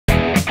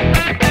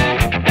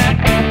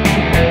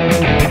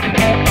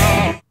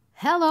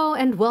Hello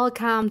and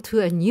welcome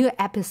to a new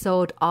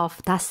episode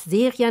of Das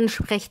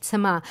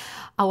SerienSprechzimmer,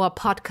 our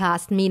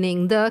podcast,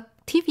 meaning the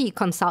TV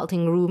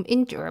consulting room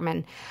in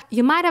German.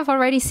 You might have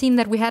already seen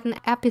that we had an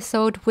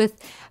episode with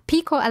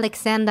Pico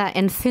Alexander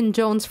and Finn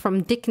Jones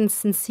from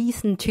Dickinson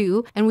Season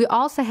 2, and we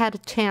also had a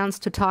chance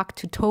to talk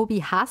to Toby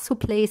Huss, who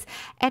plays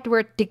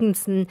Edward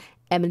Dickinson,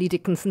 Emily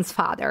Dickinson's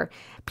father.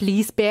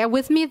 Please bear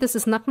with me, this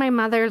is not my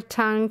mother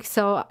tongue,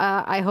 so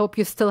I hope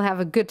you still have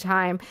a good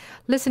time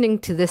listening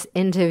to this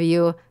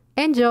interview.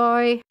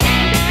 Enjoy!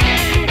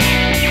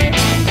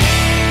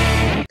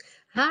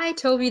 Hi,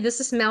 Toby.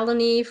 This is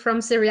Melanie from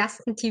Serie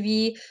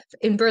TV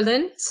in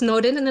Berlin,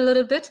 snowed in a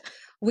little bit.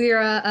 We're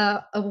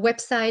a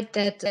website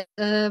that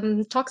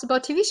talks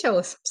about TV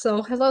shows.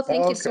 So, hello,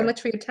 thank you so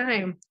much for your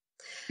time.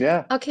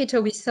 Yeah. Okay,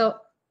 Toby. So,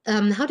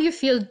 how do you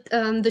feel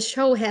the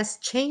show has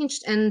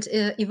changed and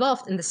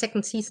evolved in the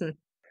second season?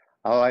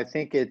 Oh, I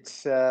think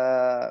it's,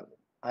 I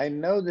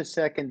know the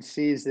second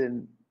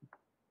season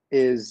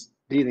is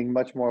dealing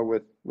much more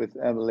with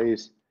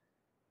Emily's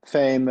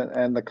fame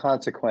and the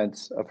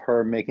consequence of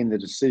her making the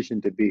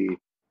decision to be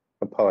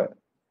a poet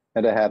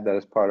and to have that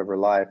as part of her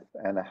life,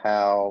 and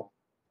how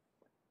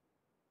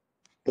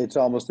it's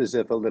almost as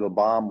if a little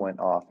bomb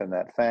went off in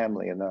that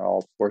family and they're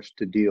all forced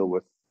to deal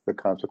with the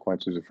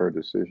consequences of her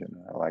decision.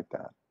 I like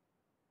that.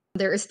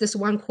 There is this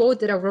one quote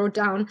that I wrote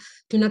down: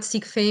 do not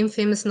seek fame.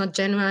 Fame is not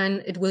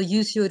genuine. It will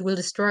use you. It will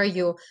destroy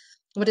you.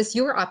 What is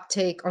your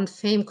uptake on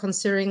fame,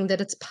 considering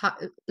that it's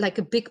like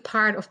a big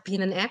part of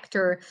being an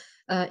actor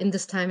in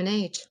this time and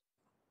age?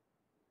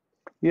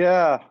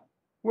 Yeah,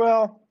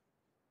 well,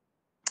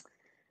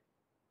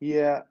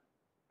 yeah,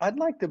 I'd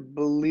like to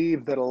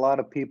believe that a lot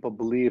of people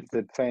believe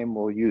that fame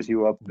will use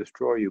you up and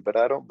destroy you, but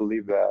I don't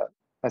believe that.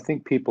 I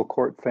think people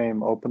court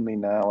fame openly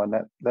now, and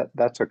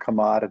that's a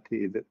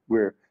commodity that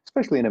we're,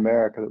 especially in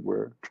America, that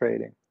we're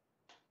trading.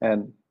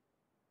 And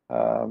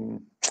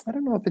I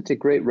don't know if it's a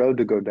great road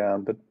to go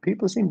down, but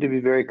people seem to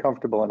be very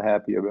comfortable and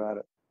happy about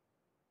it.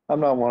 I'm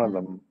not one of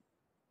them.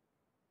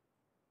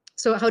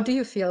 So how do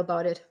you feel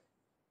about it?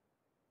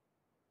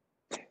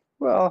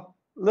 Well,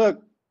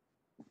 look,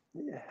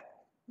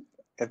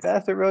 if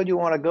that's the road you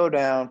want to go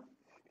down,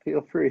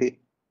 feel free.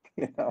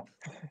 You know,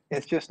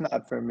 it's just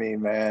not for me,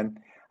 man.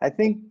 I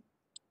think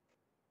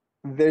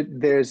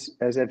there's,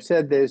 as I've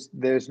said,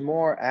 there's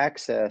more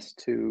access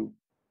to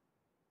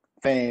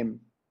fame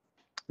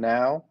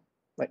now,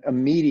 like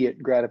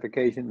immediate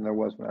gratification, than there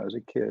was when I was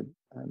a kid.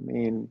 I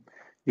mean,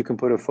 you can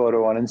put a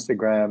photo on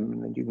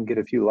Instagram and you can get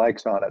a few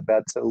likes on it.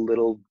 That's a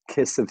little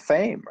kiss of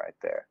fame right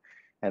there.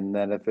 And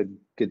then if it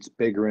gets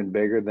bigger and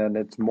bigger, then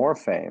it's more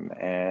fame,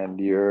 and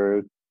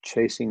you're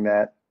chasing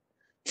that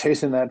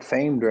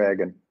fame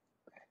dragon.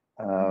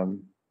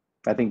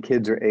 I think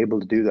kids are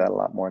able to do that a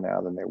lot more now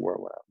than they were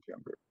when I was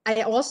younger.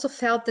 I also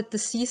felt that the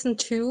season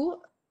 2,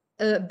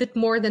 a bit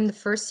more than the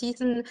first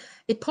season,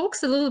 it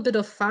pokes a little bit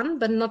of fun,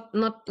 but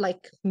not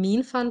like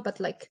mean fun,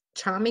 but like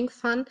charming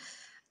fun,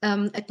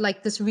 at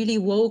like this really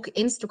woke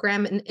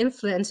Instagram and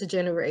influencer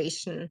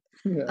generation.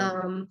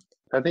 Yeah.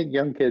 I think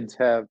young kids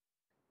have,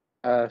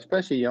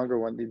 especially younger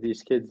ones,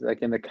 these kids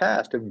like in the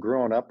cast have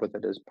grown up with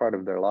it as part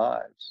of their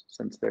lives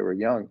since they were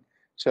young.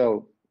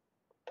 So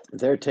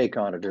their take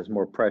on it is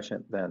more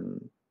prescient than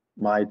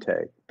my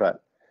take.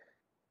 But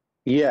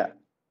yeah,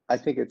 I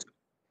think it's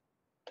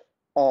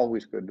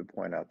always good to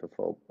point out the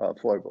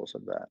foibles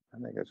of that. I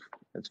think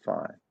it's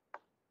fine.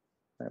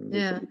 And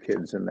Yeah. the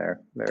kids and their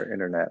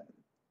internet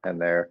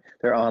and their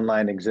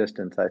online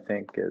existence, I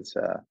think, is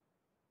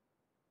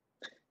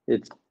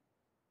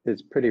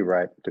it's pretty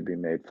ripe to be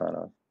made fun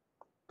of.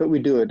 But we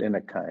do it in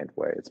a kind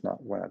way.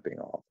 We're not being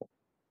awful.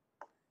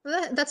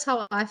 That's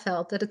how I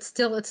felt. That it's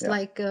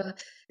like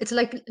it's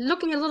like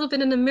looking a little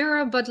bit in the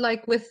mirror, but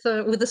like with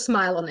a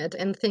smile on it,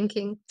 and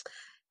thinking,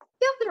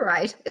 yeah, you're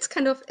right. It's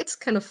kind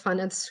of fun.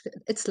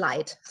 It's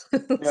light.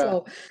 Yeah.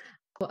 So,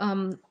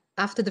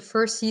 after the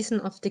first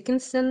season of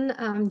Dickinson,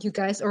 you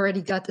guys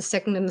already got the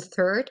second and the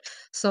third.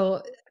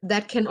 So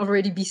that can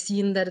already be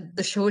seen that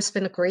the show has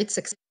been a great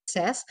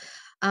success.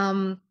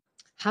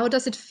 How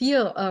does it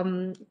feel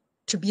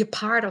to be a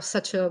part of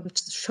such a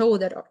show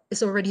that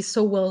is already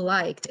so well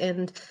liked,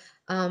 and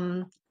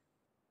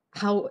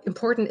how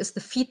important is the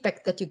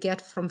feedback that you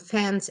get from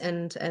fans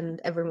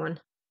and everyone?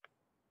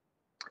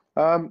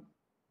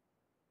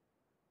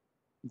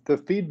 The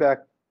feedback,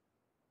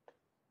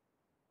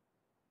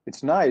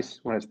 it's nice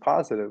when it's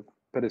positive,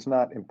 but it's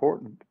not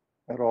important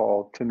at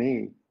all to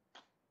me.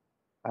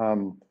 I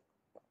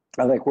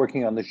like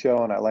working on the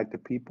show, and I like the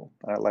people,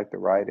 and I like the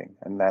writing,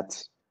 and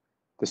that's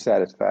the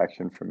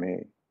satisfaction for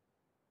me,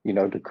 you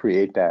know, to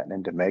create that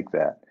and to make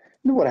that.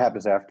 And what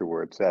happens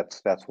afterwards,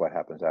 that's what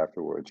happens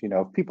afterwards. You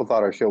know, if people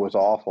thought our show was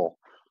awful,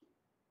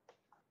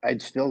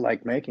 I'd still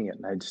like making it,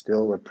 and I'd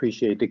still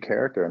appreciate the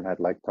character, and I'd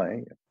like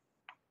playing it.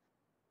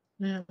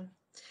 Yeah.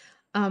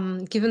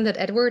 Given that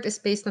Edward is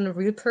based on a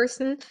real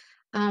person,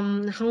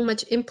 how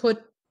much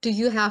input do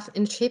you have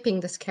in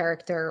shaping this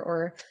character?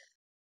 Or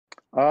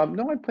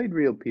No, I played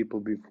real people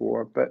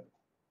before, but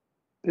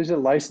there's a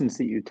license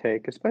that you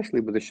take, especially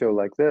with a show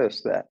like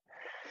this, that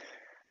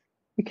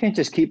you can't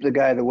just keep the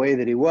guy the way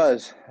that he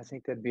was. I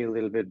think that'd be a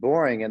little bit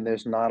boring, and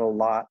there's not a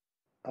lot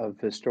of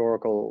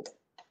historical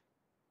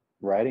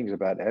writings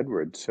about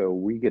Edward, so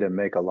we get to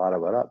make a lot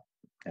of it up.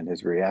 And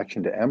his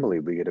reaction to Emily,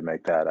 we get to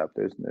make that up.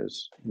 There's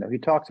he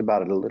talks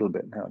about it a little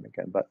bit now and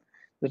again, but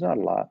there's not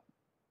a lot.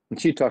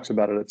 And she talks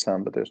about it at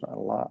some, but there's not a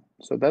lot.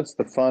 So that's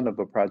the fun of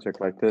a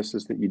project like this,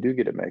 is that you do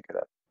get to make it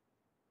up.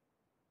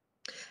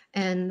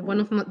 And one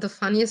of the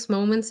funniest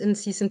moments in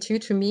season 2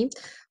 to me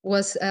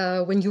was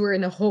when you were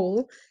in a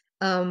hole.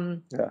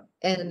 Yeah.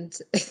 And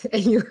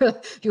you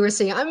were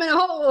saying, "I'm in a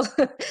hole,"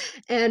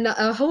 and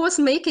who was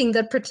making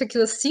that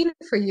particular scene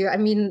for you? I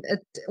mean,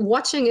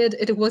 watching it,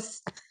 it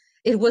was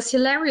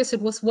hilarious.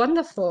 It was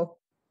wonderful.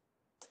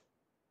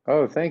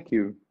 Oh, thank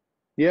you.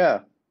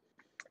 Yeah,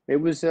 it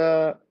was.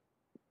 I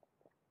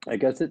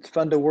guess it's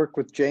fun to work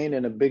with Jane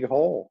in a big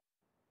hole.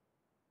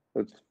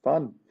 It's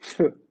fun.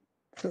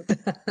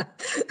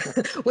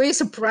 Were you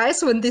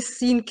surprised when this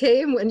scene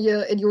came, when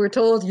you were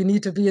told you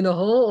need to be in a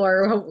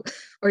hole,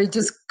 or you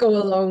just go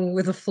along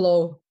with the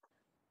flow?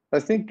 I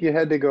think you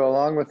had to go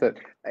along with it.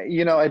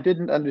 I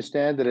didn't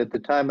understand it at the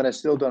time, and I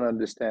still don't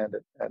understand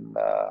it. And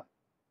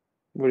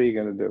what are you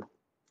going to do?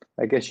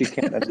 I guess you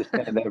can't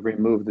understand every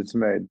move that's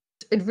made.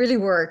 It really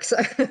works.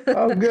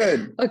 Oh,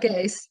 good.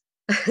 Okay.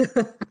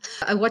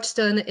 I watched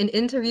an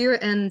interview,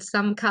 and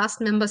some cast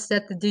members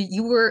said that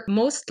you were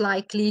most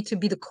likely to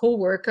be the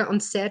co-worker on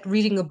set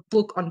reading a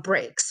book on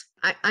breaks.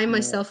 I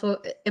myself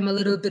am a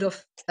little bit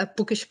of a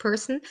bookish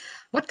person.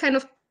 What kind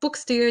of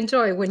books do you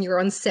enjoy when you're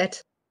on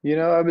set?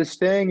 I was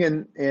staying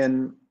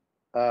in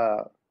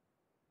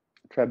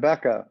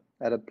Tribeca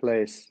at a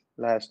place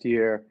last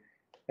year,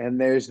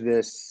 and there's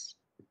this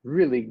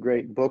really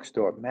great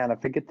bookstore. Man, I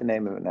forget the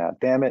name of it now.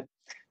 Damn it.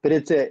 But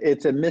it's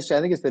a mystery.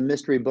 I think it's the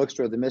mystery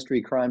bookstore, the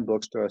mystery crime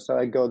bookstore. So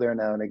I go there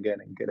now and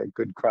again and get a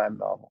good crime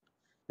novel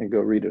and go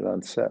read it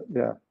on set.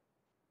 Yeah.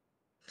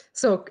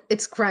 So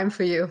it's crime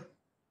for you.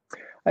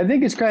 I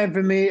think it's crime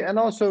for me. And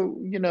also,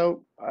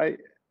 I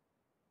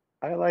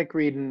like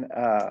reading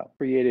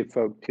creative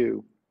folk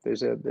too.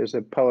 There's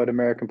a poet,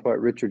 American poet,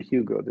 Richard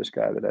Hugo, this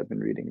guy that I've been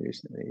reading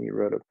recently. He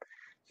wrote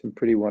some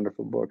pretty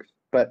wonderful books,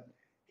 but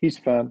he's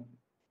fun.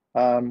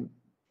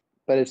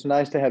 But it's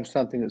nice to have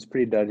something that's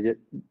pretty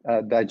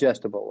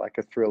digestible, like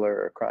a thriller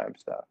or crime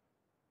stuff.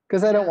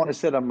 Because I don't want to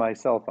sit on my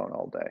cell phone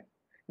all day.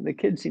 And the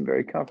kids seem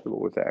very comfortable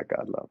with that,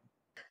 God love them.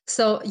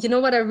 So, you know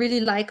what I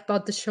really like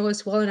about the show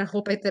as well, and I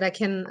hope that I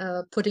can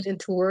put it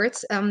into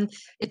words.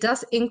 It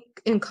does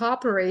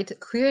incorporate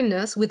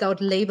queerness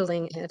without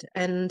labeling it.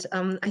 And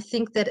I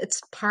think that it's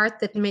part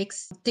that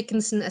makes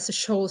Dickinson as a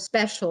show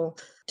special.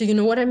 Do you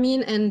know what I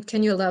mean? And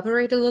can you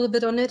elaborate a little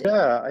bit on it?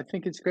 Yeah, I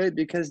think it's great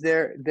because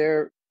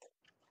we're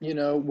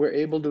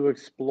able to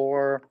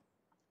explore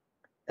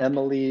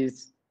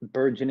Emily's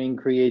burgeoning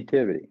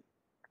creativity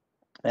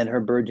and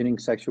her burgeoning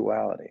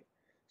sexuality.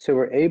 So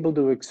we're able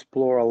to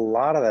explore a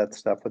lot of that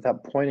stuff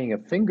without pointing a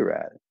finger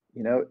at it.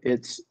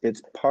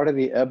 It's part of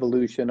the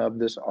evolution of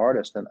this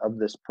artist and of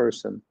this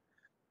person,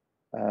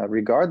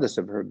 regardless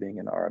of her being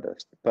an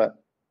artist. But,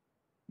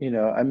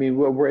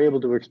 we're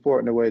able to explore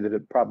it in a way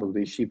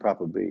that she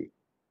probably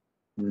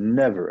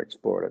never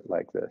explored it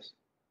like this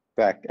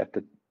back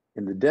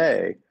in the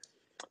day.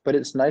 But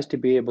it's nice to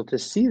be able to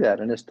see that,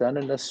 and it's done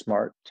in a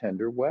smart,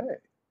 tender way.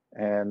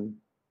 And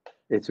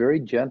it's very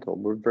gentle.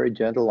 We're very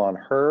gentle on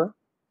her.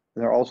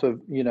 And they're also,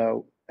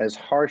 as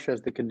harsh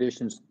as the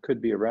conditions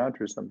could be around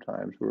her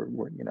sometimes, we're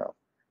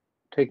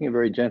taking a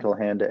very gentle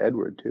hand to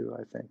Edward too,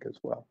 I think, as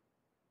well.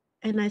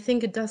 And I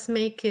think it does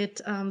make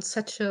it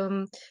such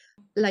a,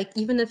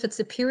 even if it's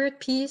a period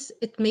piece,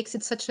 it makes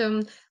it such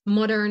a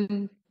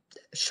modern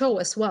show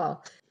as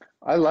well.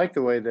 I like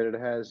the way that it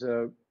has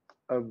a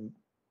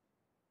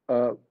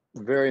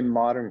very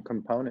modern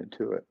component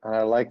to it. And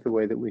I like the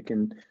way that we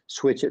can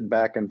switch it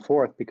back and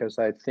forth, because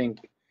I think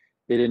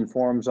it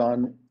informs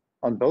on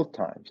both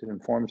times. It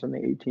informs on the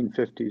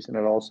 1850s, and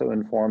it also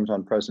informs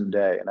on present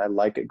day. And I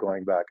like it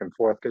going back and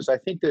forth, because I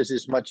think there's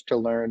as much to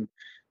learn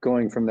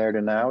going from there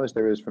to now as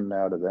there is from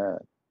now to then.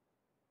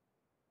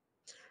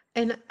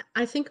 And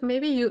I think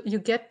maybe you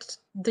get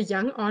the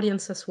young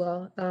audience as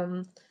well,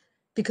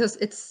 because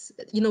it's,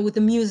 with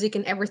the music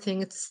and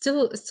everything, it's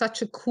still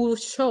such a cool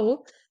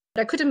show.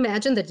 But I could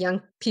imagine that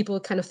young people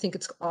kind of think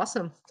it's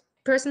awesome.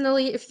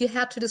 Personally, if you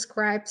had to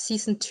describe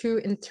season 2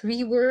 in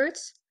 3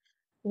 words,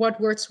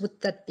 what words would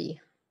that be?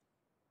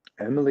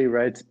 Emily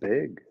writes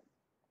big.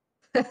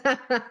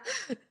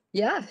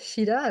 Yeah,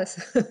 she does.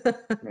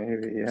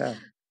 Maybe, yeah.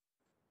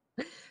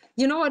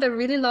 You know what I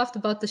really loved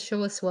about the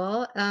show as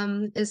well,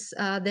 is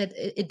that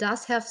it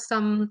does have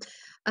some,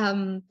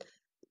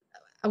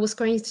 I was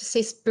going to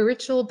say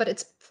spiritual, but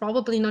it's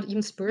probably not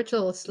even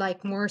spiritual. It's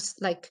like more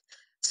like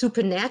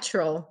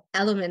supernatural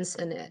elements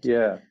in it.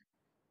 Yeah.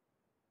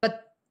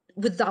 But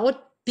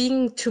without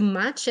being too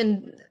much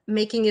and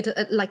making it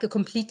like a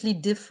completely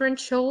different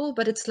show,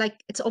 but it's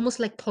almost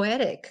like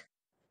poetic.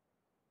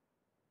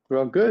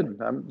 Well, good.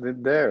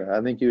 I'm there.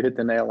 I think you hit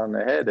the nail on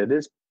the head. It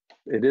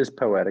is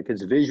poetic.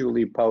 It's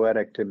visually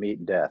poetic to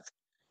meet death.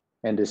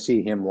 and to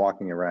see him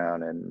walking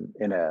around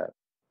in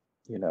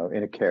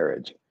a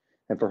carriage,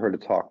 and for her to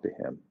talk to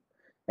him.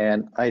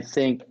 And I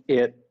think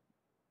it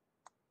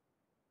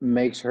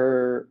makes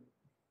her,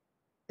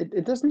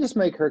 it doesn't just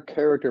make her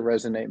character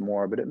resonate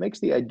more, but it makes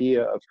the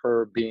idea of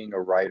her being a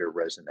writer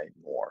resonate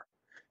more.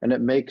 And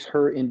it makes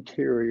her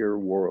interior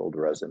world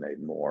resonate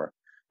more.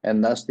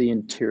 And thus the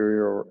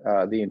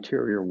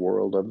interior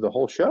world of the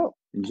whole show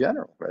in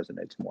general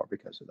resonates more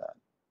because of that.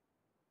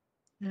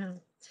 Yeah.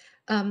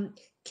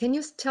 Can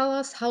you tell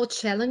us how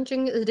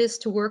challenging it is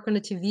to work on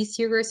a TV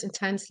series in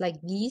times like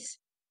these?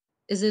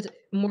 Is it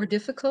more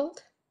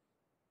difficult?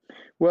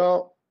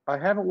 Well, I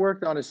haven't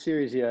worked on a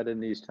series yet in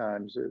these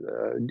times.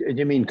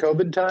 You mean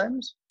COVID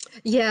times?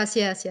 Yes.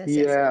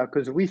 Yeah,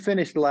 because we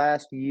finished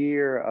last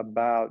year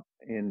about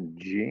in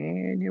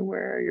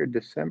January or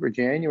December,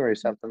 January,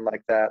 something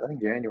like that. I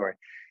think January.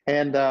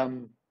 And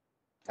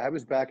I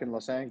was back in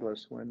Los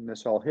Angeles when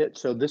this all hit.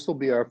 So this will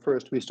be our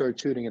first, we start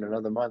shooting in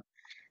another month.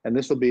 And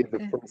this will be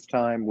the first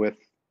time we'll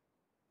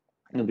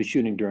be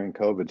shooting during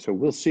COVID. So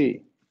we'll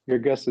see. Your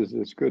guess is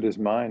as good as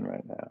mine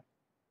right now.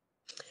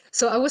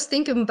 So I was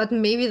thinking, but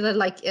maybe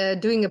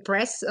doing a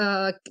press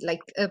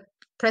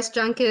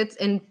junket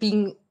and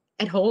being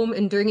at home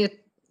and doing it,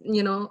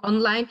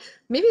 online.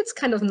 Maybe it's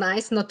kind of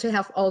nice not to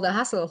have all the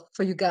hassle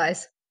for you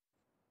guys.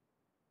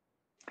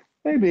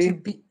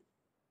 Maybe.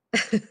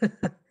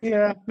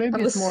 Yeah,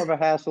 maybe it's more of a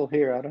hassle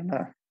here. I don't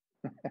know.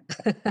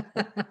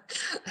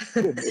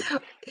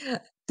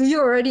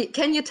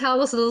 Can you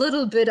tell us a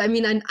little bit? I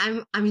mean,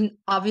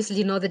 obviously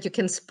you know that you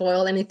can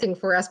spoil anything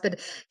for us, but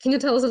can you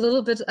tell us a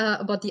little bit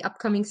about the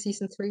upcoming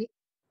season 3?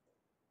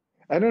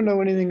 I don't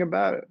know anything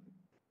about it.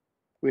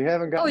 We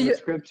haven't gotten the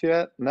scripts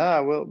yet.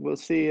 No, we'll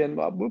see, and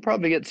we'll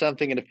probably get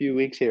something in a few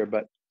weeks here.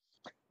 But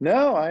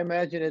no, I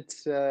imagine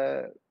it's.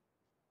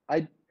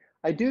 I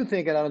do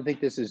think, and I don't think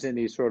this is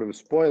any sort of a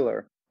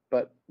spoiler,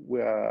 but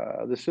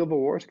the Civil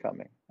War is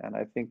coming, and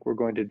I think we're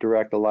going to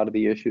direct a lot of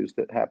the issues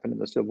that happen in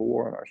the Civil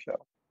War in our show.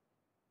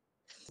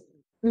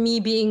 Me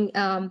being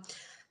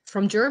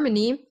from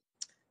Germany,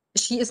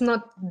 she is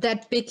not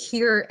that big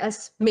here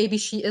as maybe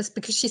she is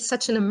because she's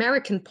such an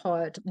American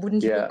poet.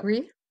 Wouldn't you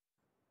agree?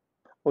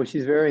 Oh,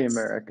 she's very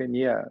American,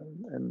 yeah,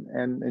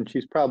 and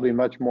she's probably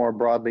much more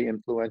broadly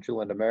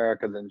influential in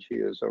America than she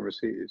is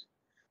overseas.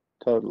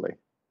 Totally,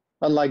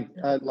 unlike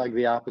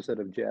the opposite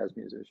of jazz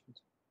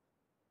musicians.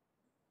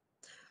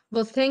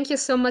 Well, thank you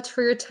so much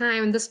for your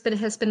time. This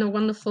has been a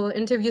wonderful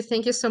interview.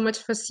 Thank you so much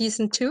for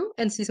season 2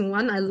 and season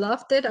 1. I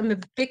loved it. I'm a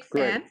big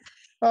fan.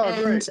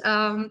 Great.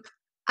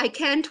 I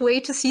can't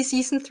wait to see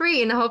season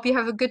 3, and I hope you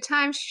have a good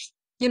time,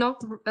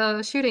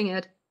 shooting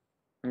it.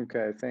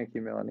 Okay, thank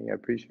you, Melanie. I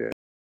appreciate it.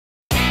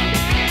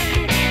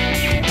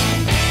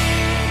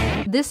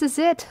 This is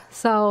it.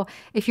 So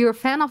if you're a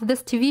fan of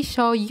this TV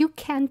show, you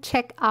can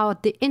check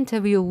out the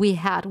interview we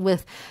had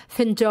with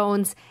Finn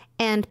Jones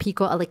and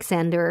Pico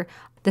Alexander.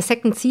 The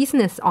second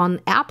season is on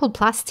Apple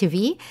Plus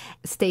TV.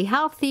 Stay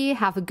healthy,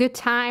 have a good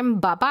time.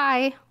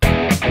 Bye-bye.